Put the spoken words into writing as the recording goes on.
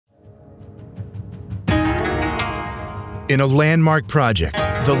In a landmark project,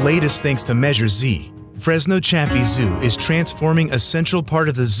 the latest thanks to Measure Z, Fresno Chaffee Zoo is transforming a central part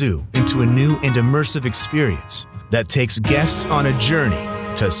of the zoo into a new and immersive experience that takes guests on a journey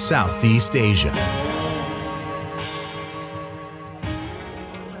to Southeast Asia.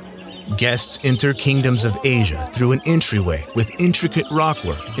 Guests enter kingdoms of Asia through an entryway with intricate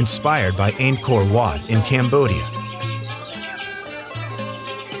rockwork inspired by Angkor Wat in Cambodia.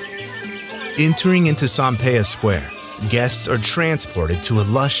 Entering into Sampaya Square, guests are transported to a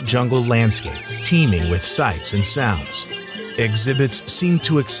lush jungle landscape teeming with sights and sounds. Exhibits seem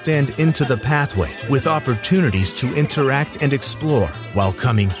to extend into the pathway with opportunities to interact and explore while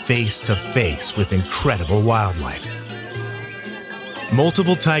coming face to face with incredible wildlife.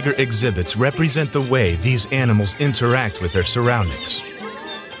 Multiple tiger exhibits represent the way these animals interact with their surroundings.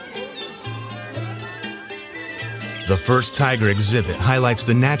 The first tiger exhibit highlights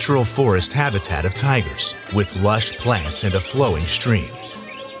the natural forest habitat of tigers, with lush plants and a flowing stream.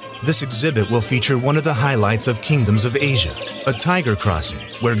 This exhibit will feature one of the highlights of Kingdoms of Asia, a tiger crossing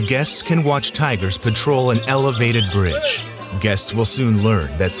where guests can watch tigers patrol an elevated bridge. Guests will soon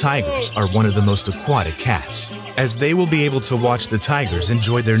learn that tigers are one of the most aquatic cats, as they will be able to watch the tigers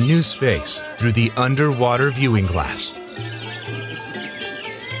enjoy their new space through the underwater viewing glass.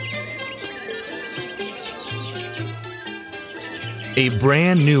 A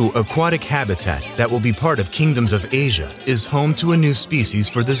brand new aquatic habitat that will be part of Kingdoms of Asia is home to a new species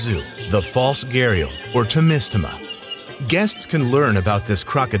for the zoo, the false gharial, or Tomistoma. Guests can learn about this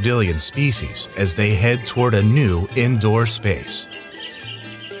crocodilian species as they head toward a new indoor space.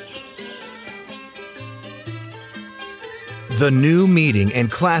 The new meeting and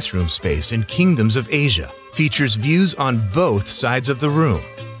classroom space in Kingdoms of Asia features views on both sides of the room.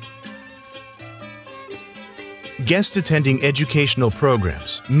 Guests attending educational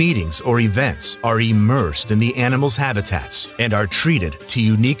programs, meetings, or events are immersed in the animals' habitats and are treated to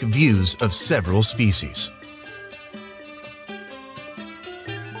unique views of several species.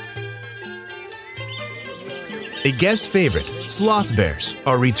 A guest favorite, sloth bears,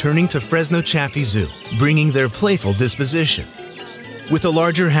 are returning to Fresno Chaffee Zoo, bringing their playful disposition. With a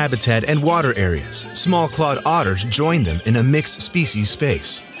larger habitat and water areas, small-clawed otters join them in a mixed species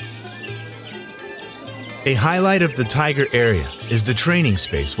space. A highlight of the tiger area is the training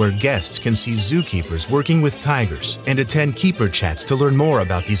space where guests can see zookeepers working with tigers and attend keeper chats to learn more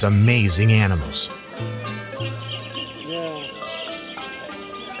about these amazing animals.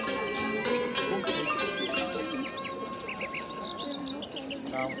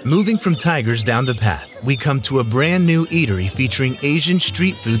 Moving from tigers down the path, we come to a brand new eatery featuring Asian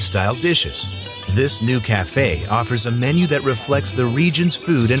street food style dishes. This new cafe offers a menu that reflects the region's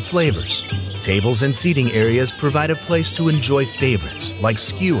food and flavors. Tables and seating areas provide a place to enjoy favorites like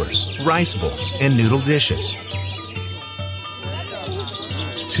skewers, rice bowls, and noodle dishes.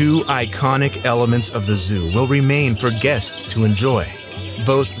 Two iconic elements of the zoo will remain for guests to enjoy.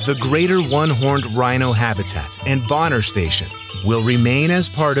 Both the greater one-horned rhino habitat and Bonner Station will remain as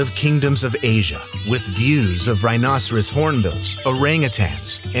part of Kingdoms of Asia, with views of rhinoceros hornbills,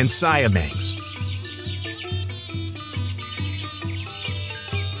 orangutans, and siamangs.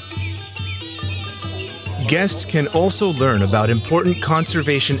 Guests can also learn about important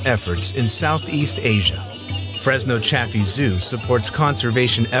conservation efforts in Southeast Asia. Fresno Chaffee Zoo supports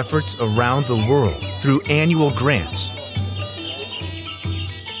conservation efforts around the world through annual grants.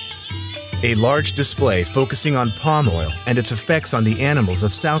 A large display focusing on palm oil and its effects on the animals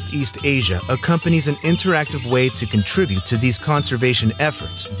of Southeast Asia accompanies an interactive way to contribute to these conservation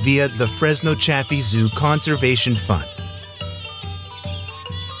efforts via the Fresno Chaffee Zoo Conservation Fund.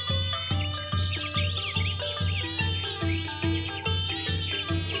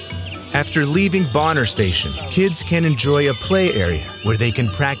 After leaving Bonner Station, kids can enjoy a play area where they can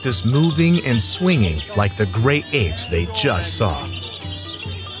practice moving and swinging like the great apes they just saw.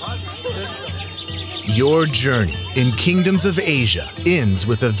 Your journey in Kingdoms of Asia ends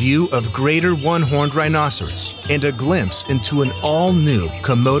with a view of greater one-horned rhinoceros and a glimpse into an all-new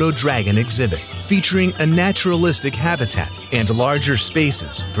Komodo dragon exhibit featuring a naturalistic habitat and larger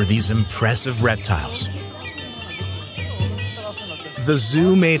spaces for these impressive reptiles. The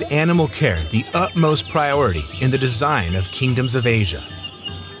zoo made animal care the utmost priority in the design of Kingdoms of Asia.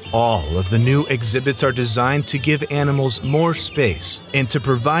 All of the new exhibits are designed to give animals more space and to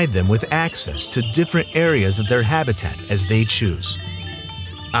provide them with access to different areas of their habitat as they choose.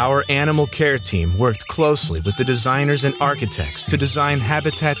 Our animal care team worked closely with the designers and architects to design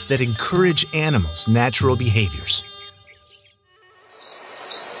habitats that encourage animals' natural behaviors.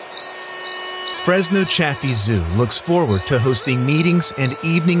 Fresno Chaffee Zoo looks forward to hosting meetings and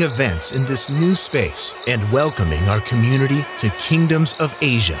evening events in this new space and welcoming our community to Kingdoms of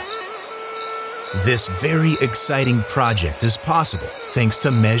Asia. This very exciting project is possible thanks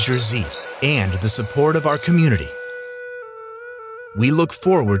to Measure Z and the support of our community. We look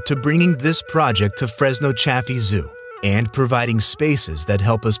forward to bringing this project to Fresno Chaffee Zoo and providing spaces that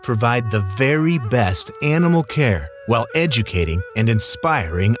help us provide the very best animal care while educating and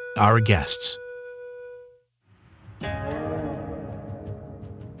inspiring our guests.